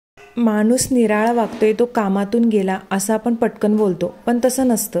माणूस निराळा वागतोय तो कामातून गेला असं आपण पटकन बोलतो, पण तसं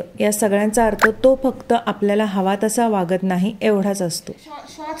नसतं. या सगळ्यांचा अर्थ तो फक्त आपल्याला हवा तसा वागत नाही एवढाच असतो.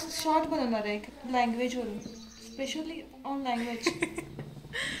 शॉर्ट बनवणार आहे लँग्वेजवरून, स्पेशली ऑन लँग्वेज.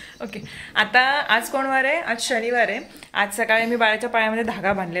 ओके, आता आज कोण वार आहे? आज शनिवार आहे. आज सकाळी मी बाळाच्या पायामध्ये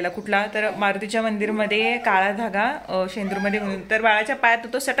धागा बांधलेला. कुठला तर मारुतीच्या मंदिरमध्ये काळा धागा शेंदूरमध्ये म्हणून. तर बाळाच्या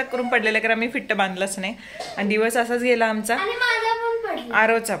पायात तो सटक करून पडलेला, कारण मी फिट्ट बांधलाच नाही आणि दिवस असाच गेला आमचा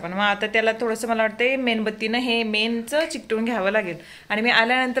आरोचा पण. मग आता त्याला थोडंसं मला वाटते मेणबत्तीनं हे मेनचं चिकटून घ्यावं लागेल. आणि मी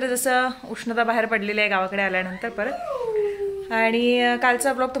आल्यानंतर जसं उष्णता बाहेर पडलेली आहे गावाकडे आल्यानंतर परत. आणि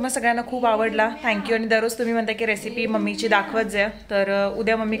कालचा ब्लॉग तुम्हाला सगळ्यांना खूप आवडला, थँक्यू. आणि दररोज तुम्ही म्हणता की रेसिपी मम्मीची दाखवत जा, तर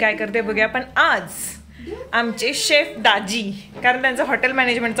उद्या मम्मी काय करते बघूया. पण आज आमचे शेफ दाजी, कारण त्यांचा हॉटेल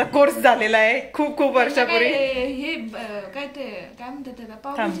मॅनेजमेंटचा कोर्स झालेला आहे खूप खूप वर्षापूर्वी. हे काय ते काय म्हणतात त्याला,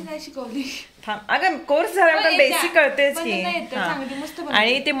 पावभाजी नाही शिकवली. अगं कोर्स झाल्यानंतर बेसिक कळतेच की.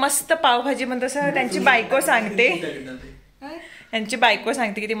 आणि ते मस्त पावभाजी म्हणतात असं त्यांची बायको सांगते, यांची बायको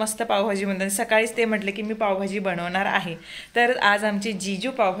सांगते की ती मस्त पावभाजी म्हणतात. सकाळीच ते म्हटले की मी पावभाजी बनवणार आहे. तर आज आमची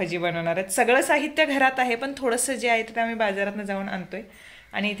जीजू पावभाजी बनवणार आहेत. सगळं साहित्य घरात आहे, पण थोडंसं जे आहे ते आम्ही बाजारातनं जाऊन आणतोय.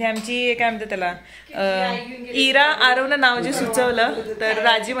 आणि इथे आमची काय म्हणतात त्याला, इरा आरवनं नाव जे सुचवलं, तर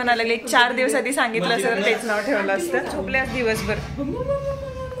राजी म्हणायला लागली 4 दिवस आधी सांगितलं असतं तर तेच नाव ठेवलं असतं. झोपले आज दिवसभर.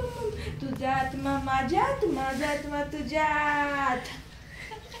 तुझ्यात माझ्यात माझ्यात मा तुझ्यात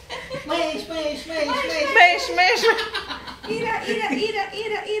महेश महेश महेश महेश महेश इरा इरा इरा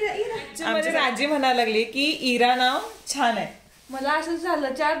इरा इरा इरा. आमची राजी म्हणायला लागली की इरा नाव छान आहे. मला असंच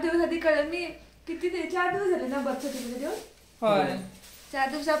झालं 4 दिवस आधी कळलं. मी किती 4 दिवस झाले ना बर्थ सर्टिफिकेट देऊन. होय, 4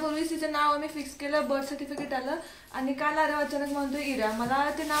 दिवसापूर्वी तिचं नाव आम्ही फिक्स केलं, बर्थ सर्टिफिकेट आलं. आणि काल आरव अचानक म्हणतोय इरा. मला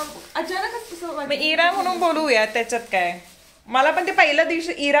ते नाव अचानकच कसं वाटलं, इरा म्हणून बोलूया, त्याच्यात काय. मला पण ते पहिल्या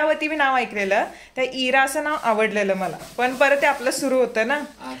दिवशी इरावती मी नाव ऐकलेलं, त्या इरा असं नाव आवडलेलं मला. पण परत ते आपलं सुरू होतं ना.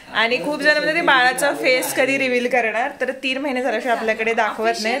 आणि खूप जण म्हणजे ते बाळाचा फेस कधी रिव्हील करणार, तर 3 महिने झाल्याशिवाय आपल्याकडे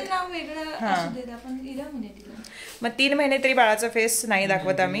दाखवत नाहीत. मग 3 महिने तरी बाळाचा फेस नाही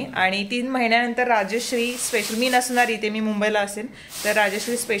दाखवत आम्ही. आणि 3 महिन्यानंतर राजश्री स्पेशल, मी नसणार इथे, मी मुंबईला असेल, तर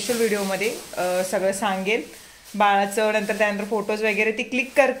राजश्री स्पेशल व्हिडिओमध्ये सगळं सांगेल बाळाचं. नंतर त्यानंतर फोटोज वगैरे ती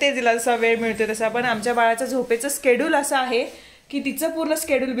क्लिक करते, तिला जसा वेळ मिळतो तसा. पण आमच्या बाळाचं झोपेचं स्केड्यूल असं आहे की तिचं पूर्ण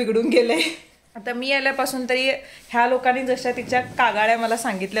स्केड्यूल बिघडून गेलंय. आता मी आल्यापासून तरी ह्या लोकांनी जशा तिच्या कागाळ्या मला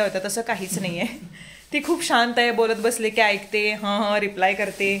सांगितल्या होत्या तसं काहीच नाही आहे. ती खूप शांत आहे, बोलत बसले की ऐकते, हं रिप्लाय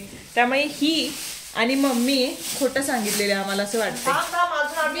करते. त्यामुळे ही आणि मम्मी खोटं सांगितलेलं आम्हाला असं वाटतं.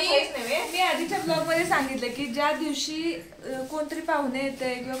 मी आधीच्या ब्लॉग मध्ये सांगितलं की ज्या दिवशी कोणतरी पाहुणे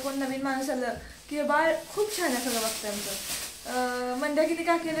येते किंवा कोण नवीन माणूस आलं की बाळ खूप छान आहे सगळं बघतं आमचं. मंदाकिनी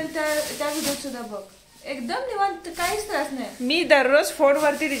का केलेलं त्या व्हिडिओत सुद्धा बघ, एकदम निवांत, काहीच त्रास नाही. मी दररोज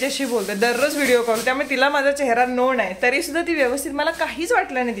फोनवरती तिच्याशी बोलते, दररोज व्हिडिओ कॉल, त्यामुळे तिला माझा चेहरा नोन आहे, तरी सुद्धा ती व्यवस्थित, मला काहीच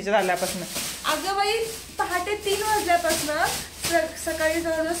वाटलं नाही तिच्या झाल्यापासून. अगं बाई, पहाटे 3 वाजल्यापासून सकाळी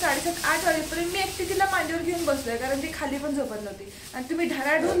जवळजवळ 7:30-8 वाजेपर्यंत मी एकटी तिला मांडीवर घेऊन बसलोय, कारण ती खाली पण झोपत नव्हती आणि तुम्ही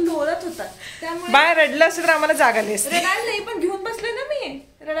ढराढून लोळत होता. त्यामुळे बाय रडलं असं तर आम्हाला जागा आली असती. रडायला नाही, पण घेऊन बसले ना मी.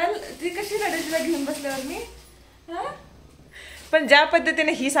 रडायला ती कशी रडेल तिला घेऊन बसल्यावर मी. पण ज्या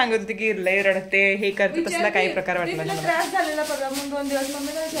पद्धतीने ही सांगत होती की लय रडते, हे करते, तसला काही प्रकार वाटला नाही. त्रास झालेला परवा म्हणून 2 दिवस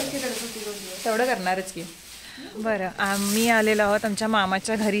मम्मी सारखी रडत होती 2 दिवस. तेवढं करणारच की. बरं, आम्ही आलेलो आहोत आमच्या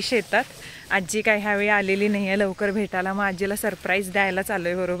मामाच्या घरी शेतात. आजी काय ह्यावेळी आलेली नाही आहे लवकर भेटायला. मग आजीला सरप्राईज द्यायला चालू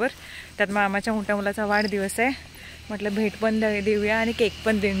आहे बरोबर. त्यात मामाच्या मोठ्या मुलाचा वाढदिवस आहे, म्हटलं भेट पण देऊया आणि केक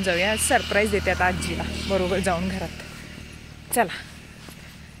पण देऊन जाऊया. सरप्राईज देते आता आजीला बरोबर जाऊन घरात. चला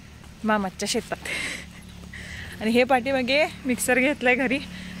मामाच्या शेतात. आणि हे पाठीमागे मिक्सर घेतलाय घरी,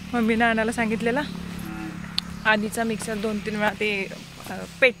 मम्मीनं आणायला सांगितलेला. आधीचा मिक्सर 2-3 वेळा ते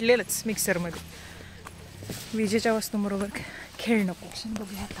पेटलेलंच मिक्सरमध्ये. विजेच्या वस्तूंबरोबर खेळ नको.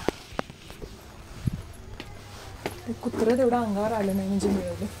 बघूया आता, ते कुत्रं तेवढं अंगावर आलं नाही म्हणजे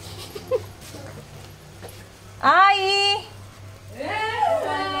मिळवलं. आई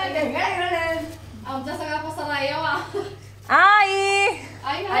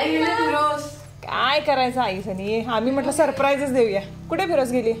आई काय करायचं आईसाठी. आम्ही म्हटलं सरप्राईजच देऊया. कुठे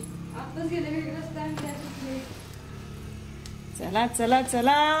फिरोज गेली? चला चला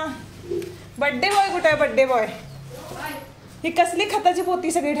चला. बड्डे बॉय कुठे आहे? बड्डे बॉय ही कसली खताची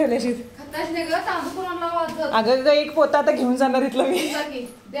पोती सगळी ठेवल्याशी. अगं एक पोता आता घेऊन जाणार इथलं मी.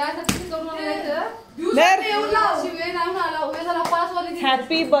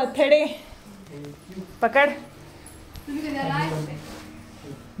 Happy birthday. पकड.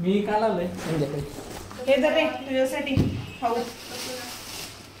 मी काल आलोय हे जर रे तुझ्यासाठी खाऊ.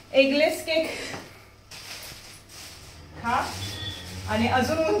 एगलेस केक खा आणि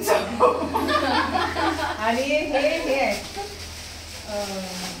अजून उंच. आणि हे आहे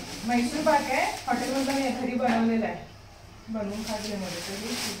मैसूर पाक आहे हॉटेलमधला मी घरी बनवलेला आहे. बनवून खाल्ले मध्ये तरी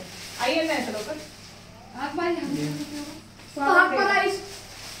ठीक आहे. आई येत नाही तर लवकर. मामा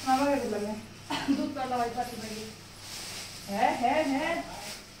काय बोलला? दूध काढला वाईट हे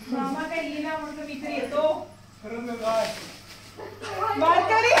मामा काय येईना म्हणतो मी तरी येतो. बात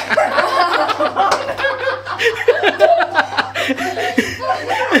करी.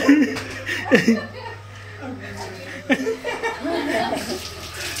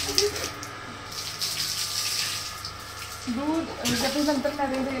 दूध नंतर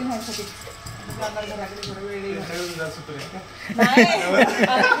नवीन येईल ह्यासाठी घराकडे थोडं वेळ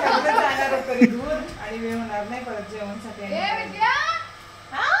जाणार तरी दूध आणि वेळ होणार नाही परत जेवणसाठी.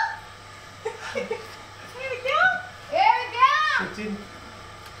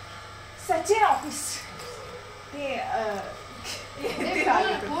 सचिन ऑफिस ते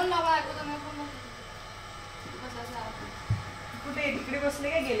कुठे तिकडे बसले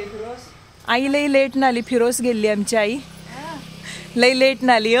काय गेले फिरोज? आई लई लेट नाली. फिरोज गेली आमची आई लई लेट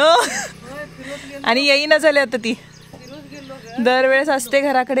नाली. आणि येईना झाली आता ती. दरवेळेस असते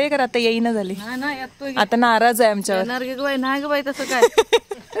घराकडे कर आता येईना झाली. आता नाराज आहे आमच्यावर. नाही ग बाई तसं काय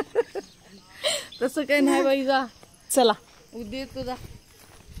तसं काय नाही बाई. जा चला उद्या तुझा.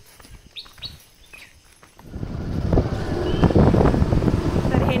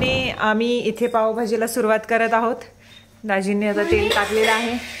 तर हेने आम्ही इथे पावभाजीला सुरुवात करत आहोत. दाजींनी आता तेल टाकलेलं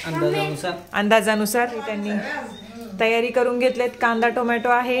आहे अंदाजानुसार. त्यांनी तयारी करून घेतलेत. कांदा टोमॅटो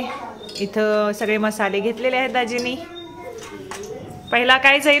आहे इथं. सगळे मसाले घेतलेले आहेत दाजींनी. पहिला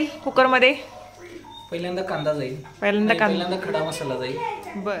काय जाईल कुकरमध्ये? पहिल्यांदा कांदा जाईल. पहिल्यांदा खडा मसाला जाईल.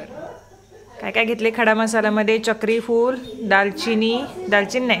 बर काय काय घेतले खडा मसाल्यामध्ये? चक्री फूल,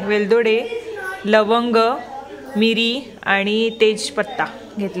 दालचिनी नाही वेलदोडे, लवंग, मिरी आणि तेजपत्ता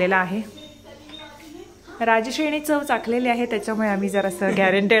घेतलेला आहे. राजश्रीने चव चाखलेली आहे त्याच्यामुळे आम्ही जरासं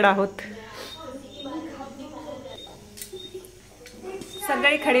गॅरंटेड आहोत.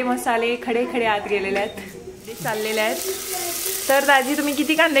 सगळे खडे मसाले खडे आत गेलेले आहेत चाललेले आहेत. तर दाजी तुम्ही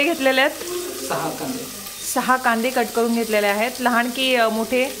किती कांदे घेतलेले आहेत? 6 कांदे. 6 कांदे कट करून घेतलेले आहेत. लहान की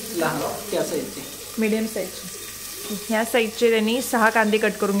मोठे? लहान त्या साईजचे. मीडियम साईजचे. ह्या साईजचे त्यांनी 6 कांदे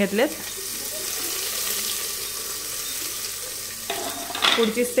कट करून घेतलेत.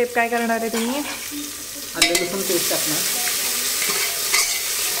 पुढची स्टेप काय करणार आहे तुम्ही? आलं लसूण पेस्ट टाकणार.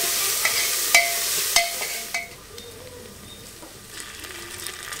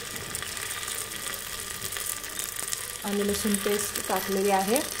 आलं लसूण पेस्ट टाकलेली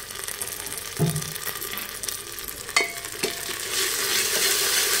आहे.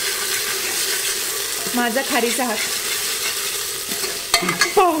 माझा खारीचा हात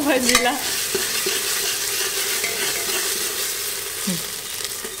पावभाजीला.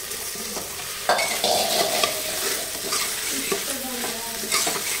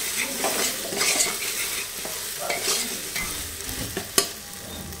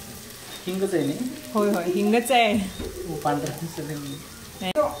 हिंगच आहे नाही? होय हिंगच आहे.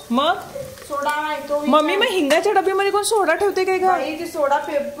 मग सोडा येतो. मम्मी मग हिंगाच्या डब्यामध्ये कोण सोडा ठेवते काय का? सोडा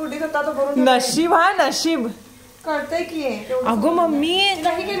पुडीत होता तो भरून नशीब. हा नशीब कळतंय की. अगो मम्मी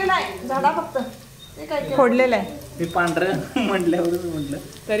नाही केलेलं आहे झाडा फक्त ते काय फोडलेलं आहे. मी पांढरं म्हटल्यावरच म्हटलं.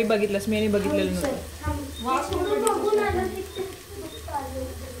 तरी बघितलंस मी आणि बघितलेलं नव्हतं.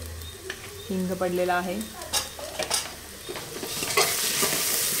 हिंग पडलेला आहे.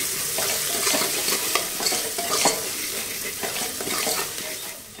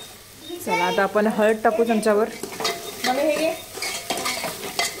 चला आता आपण हळद टाकू चमच्यावर. मला हे घे.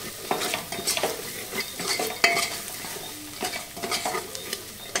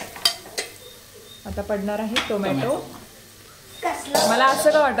 आता पडणार आहे टोमॅटो. मला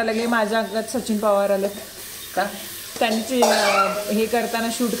असं का वाटायला लागले माझ्या अंगात सचिन पवार आलं का? त्यांची हे करताना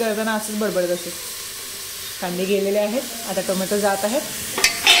शूट करताना असंच बडबडत असेल. कांदे गेलेले आहेत. आता टोमॅटो जात आहेत.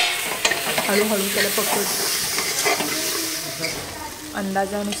 हळूहळू त्याला पकडू.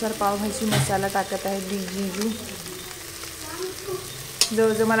 अंदाजानुसार पावभाजी मसाला टाकत आहे जीजू.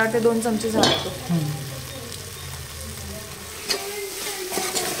 जवळजवळ मला वाटतं 2 चमचे झाला तो.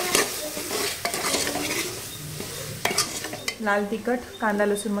 लाल तिखट, कांदा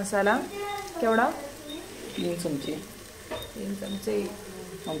लसूण मसाला केवढा? 3 चमचे. 3 चमचे.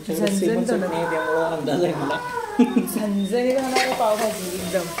 झणझणीत त्यामुळे अंदाज आहे मला. झणझणीत होणार पावभाजी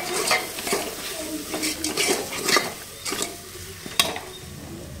एकदम.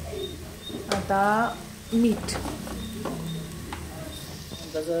 आता मीठ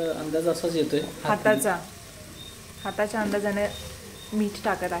अंदाज असाच येतोय. हाताच्या अंदाजाने मीठ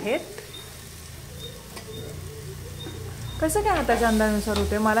टाकत आहेत. कसं काय हाताच्या अंदाजानुसार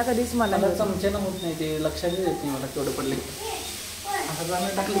होते? मला कधीच चमच्यानं होत नाही ते लक्षातच येत नाही मला केवढं पडले.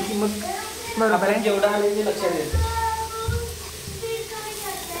 भाजानं टाकलं की मग बरोबर आहे. जेवढं आलं ते लक्षात येतं.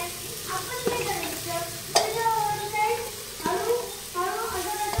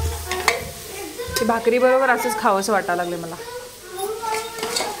 भाकरी बरोबर असंच खावंसं वाटायला लागले मला.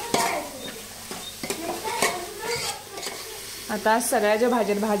 आता सगळ्या ज्या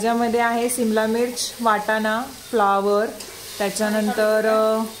भाज्यामध्ये आहे सिमला मिर्च, वाटाणा, फ्लावर, त्याच्यानंतर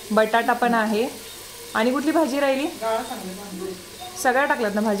बटाटा पण आहे. आणि कुठली भाजी राहिली? सगळ्या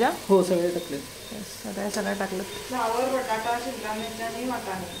टाकल्यात ना भाज्या? हो सगळे टाकले. सगळ्या टाकल्यात. फ्लावर, बटाटा, शिमला मिरची आणि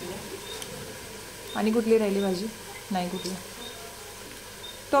वाटाणे. आणि कुठली राहिली भाजी? नाही कुठली.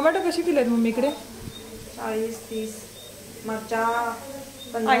 टोमॅटो कशी किलो आहेत मम्मीकडे? 40-30. मागच्या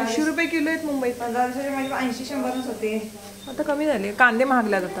 80 रुपये किलो आहेत मुंबईत. 80-100 होते. आता कमी झाले. कांदे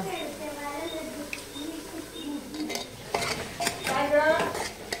महागल्यात आता.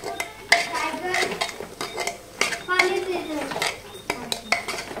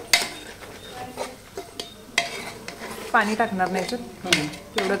 पाणी टाकणार नाही तर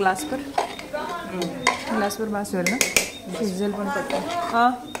तेवढं ग्लासभर बास होईल ना. शिजेल पण पटकन. हा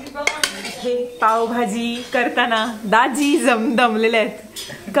हे पावभाजी करताना दाजी दमलेले आहेत.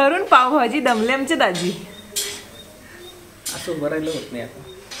 करून पावभाजी दमले आमचे दाजी. असं उभं राहिलं होत नाही आता.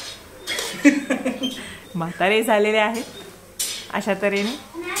 म्हातारे झालेले आहेत अशा तऱ्हेने.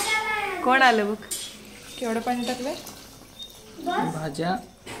 कोण आलं बघ. केवढं पाणी टाकलंय? भाज्या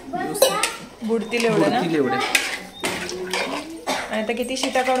बुडतील एवढं ना. एवढे. आणि आता किती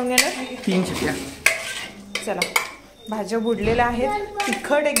शिट्या काढून घेणार? 3 शिट्ट्या. चला भाज्या बुडलेल्या आहेत.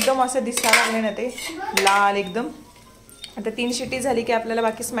 तिखट एकदम असं दिसायला लागले ना ते लाल एकदम. आता 3 शिट्टी झाली की आपल्याला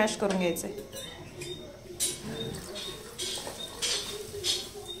बाकी स्मॅश करून घ्यायचंय.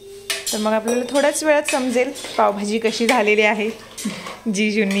 तर मग आपल्याला थोड्याच वेळात समजेल पावभाजी कशी झालेली आहे.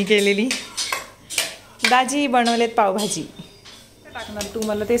 जीजूंनी केलेली. दाजी बनवलेत पावभाजी. टाकणार तू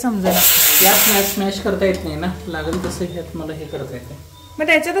मला ते समजेल. यात स्मॅश करता येत नाही ना. लागेल तसं ह्यात मला हे करता येतं. मग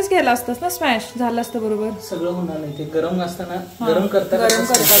त्याच्यातच केलं असतंस ना स्मॅश. झालं असतं बरोबर. सगळं होणार नाही. ते गरम असताना गरम करता.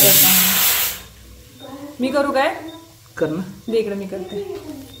 मी करू काय? कर ना. दे इकडे मी करते.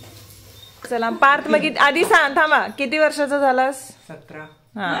 चला पार्थ मग आधी सांग. थांबा किती वर्षाचा झालास? 17.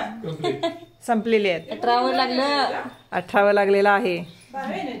 हा संपलेली आहेत. 18 लागलं. 18 लागलेला आहे.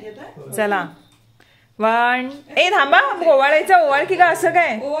 चला 1. थांबा ओवाळायचं. ओवाळ की का असं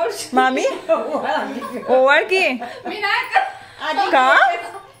काय मामी? ओवाळ की का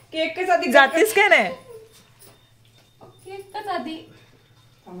जातीस काय नाही?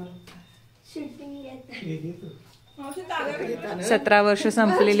 17 वर्ष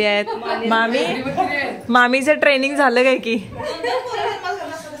संपलेली आहेत. मामीचं ट्रेनिंग झालं काय की?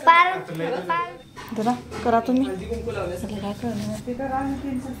 दादा करा तुम्ही. काय करणार?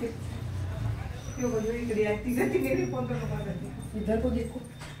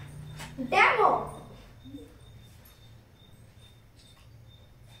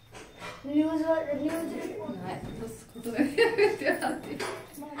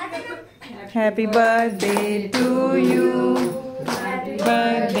 Happy birthday to you. Happy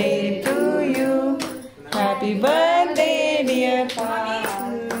birthday to you. Happy birthday dear Father.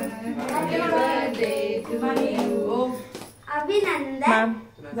 Happy birthday to you. अभिनंदन.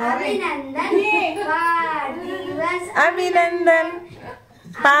 अभिनंदन. अभिनंदन.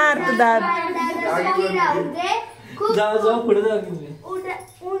 पार्थ दादा. जाऊ पुढे जाऊ.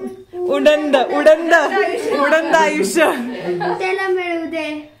 उडंद आयुष्य. त्याला मिळू दे.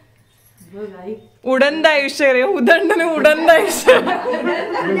 उडंद आयुष्य रे. उदंड आणि उडंद आयुष्य.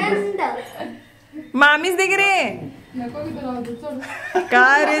 मामीच दे रे.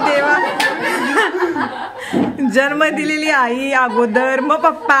 काय रे देवा. जन्म दिलेली आई अगोदर मग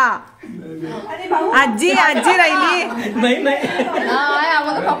पप्पा. आजी राहिली. नाही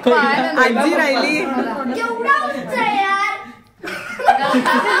आजी राहिली. केवढा उंच आहे यार.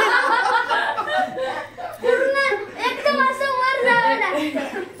 पूर्ण एकदम असं वर जावं लागतं.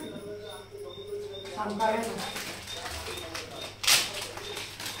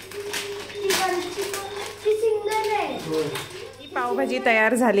 ती सिंगल आहे. ही पावभाजी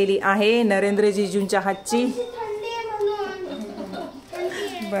तयार झालेली आहे नरेंद्र जीजूंच्या हातची. थंडी आहे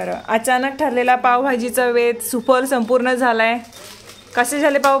म्हणून. बरं अचानक ठरलेला पावभाजीचा वेध सुफल संपूर्ण झालाय. कसे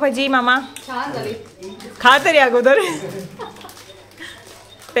झाले पावभाजी मामा? छान झाली. खा तरी अगोदर.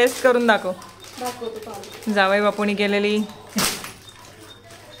 टेस्ट करून दाखव. जावई बापूनी केलेली.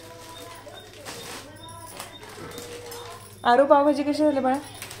 आरू पावभाजी कशी झाली बाळा?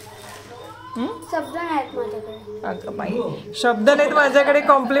 शब्द नाहीत माझ्याकडे. अगं बाई शब्द नाहीत माझ्याकडे.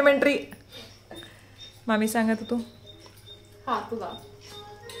 कॉम्प्लिमेंटरी. मामी सांगत तू तुला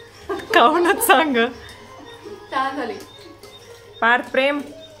काहूनच सांग. छान झाली. पार्थ प्रेम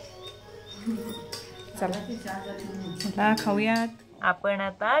चला खाऊयात. आपण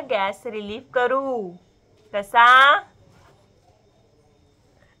आता गॅस रिलीफ करू. कसा?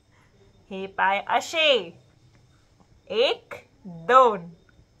 हे पाय असे 1 2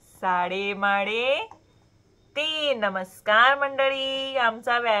 साडे माडे 3. नमस्कार मंडळी,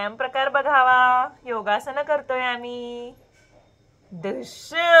 आमचा व्यायाम प्रकार बघावा. योगासन करतोय आम्ही.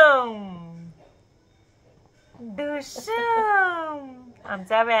 दुष्म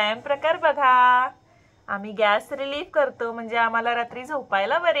आमचा व्यायाम प्रकार बघा. आम्ही गॅस रिलीफ करतो म्हणजे आम्हाला रात्री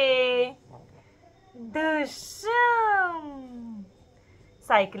झोपायला बरे.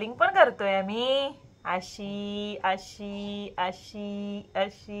 सायकलिंग पण करतोय आम्ही. अशी अशी अशी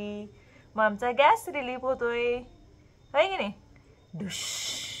अशी. मग आमचा गॅस रिलीफ होतोय है की नाही. ढुश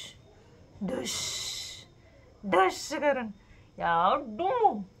ढुश ढुश करून या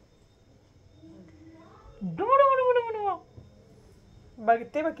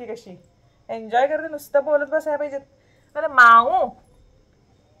बघते बघी कशी एन्जॉय करते. नुसतं बोलत बसायला पाहिजेत. माऊ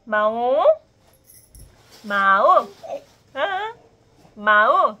माऊ माऊ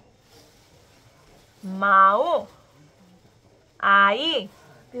माऊ माऊ आई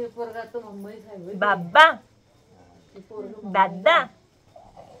बाबा दादा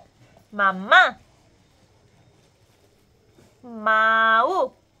मामा माऊ.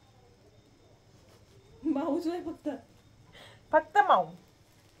 माऊच आहे फक्त. फक्त माऊ.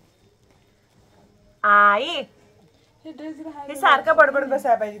 आई. हे सारखं बडबड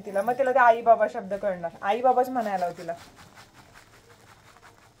बसायला पाहिजे तिला. मग तिला ते आई बाबा शब्द कळणार. आई बाबाच म्हणायला हवं तिला.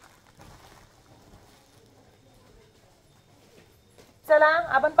 चला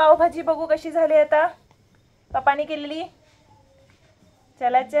आपण पावभाजी बघू कशी झाली आता. पप्पानी केलेली.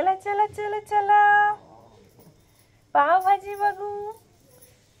 चला चला चला चला चला पावभाजी बघू.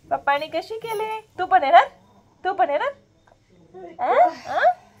 पप्पानी कशी केली. तू पण येणार. तू पण येणार.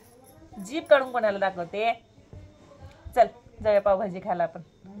 जीभ काढून कोणाला दाखवते. चल जाऊया पावभाजी खायला आपण.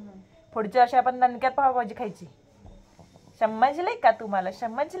 पुढच्या वर्षी आपण दणक्यात पावभाजी खायची. समजले का तुम्हाला.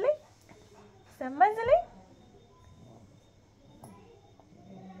 समजले समजले.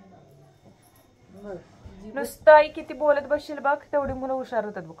 नुसतं आई किती बोलत बसशील बघ तेवढी मुलं हुशार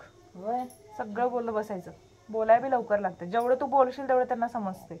होतात बघ. सगळं बोलत बसायचं. बोलायला बी लवकर लागतं. जेवढं तू बोलशील तेवढं त्यांना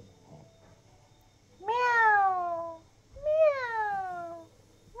समजते. म्याव म्याव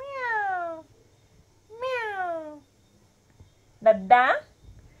म्याव म्याव. दादा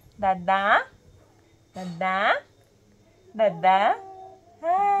दादा दादा दादा.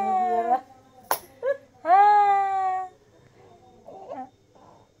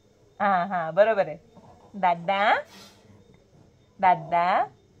 हा हा बरोबर आहे. दादा दादा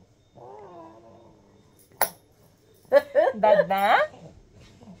दादा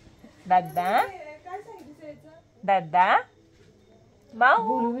दादा दादा माऊ.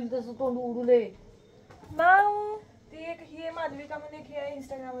 बोलवील तसं तोंड उडूले. माऊ ती एक ही माधविका म्हणून एक ही आहे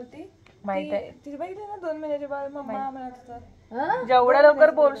इंस्टाग्राम वरती. माहित आहे. ती बघितली ना 2 महिन्याच्या बाळ मम्मा म्हणत होता. जेवढ्या लवकर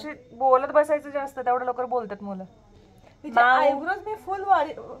बोलत बसायचं जास्त तेवढं लवकर बोलतात मुलं. आयब्रोज मी फुल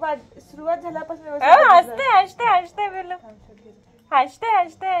सुरुवात झाल्यापासून हसते हसते हसते बोल. हसते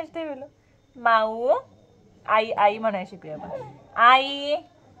हसते हसते बोल. माऊ आई आई म्हणाय शिकूया आपण. आई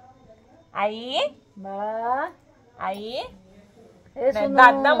आई बाळा आई.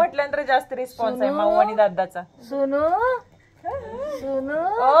 दादा म्हटल्यानंतर जास्त रिस्पॉन्स आहे माऊ आणि दादाचा. सोनू सोनू.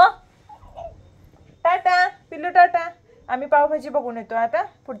 ओ टाटा पिल्लू टाटा. आम्ही पावभाजी बघून येतो आता.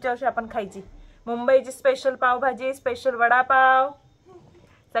 पुढच्या वर्षी आपण खायची. मुंबईची स्पेशल पावभाजी, स्पेशल वडापाव,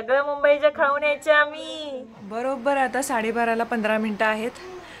 सगळं मुंबईचं खाऊन यायचं आम्ही. बरोबर आता 12:30ला 15 मिनिटं आहेत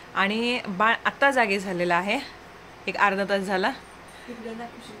आणि बाळ आत्ता जागे झालेला आहे. एक अर्धा तास झाला.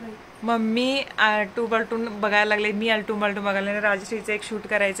 मम्मी आलटू पलटून बघायला लागले. मी आलटू पलटून बघायला लागले. राजश्रीचं एक शूट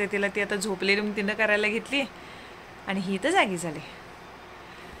करायचं आहे तिला. ती आता झोपलेली मग तिनं करायला घेतली आणि ही तर जागी झाली.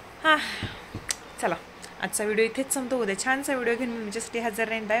 हां चला आजचा व्हिडिओ इथेच संपतो. उद्या छानसा व्हिडिओ घेऊन तुमच्यासाठी हजर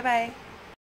राहीन. Bye bye.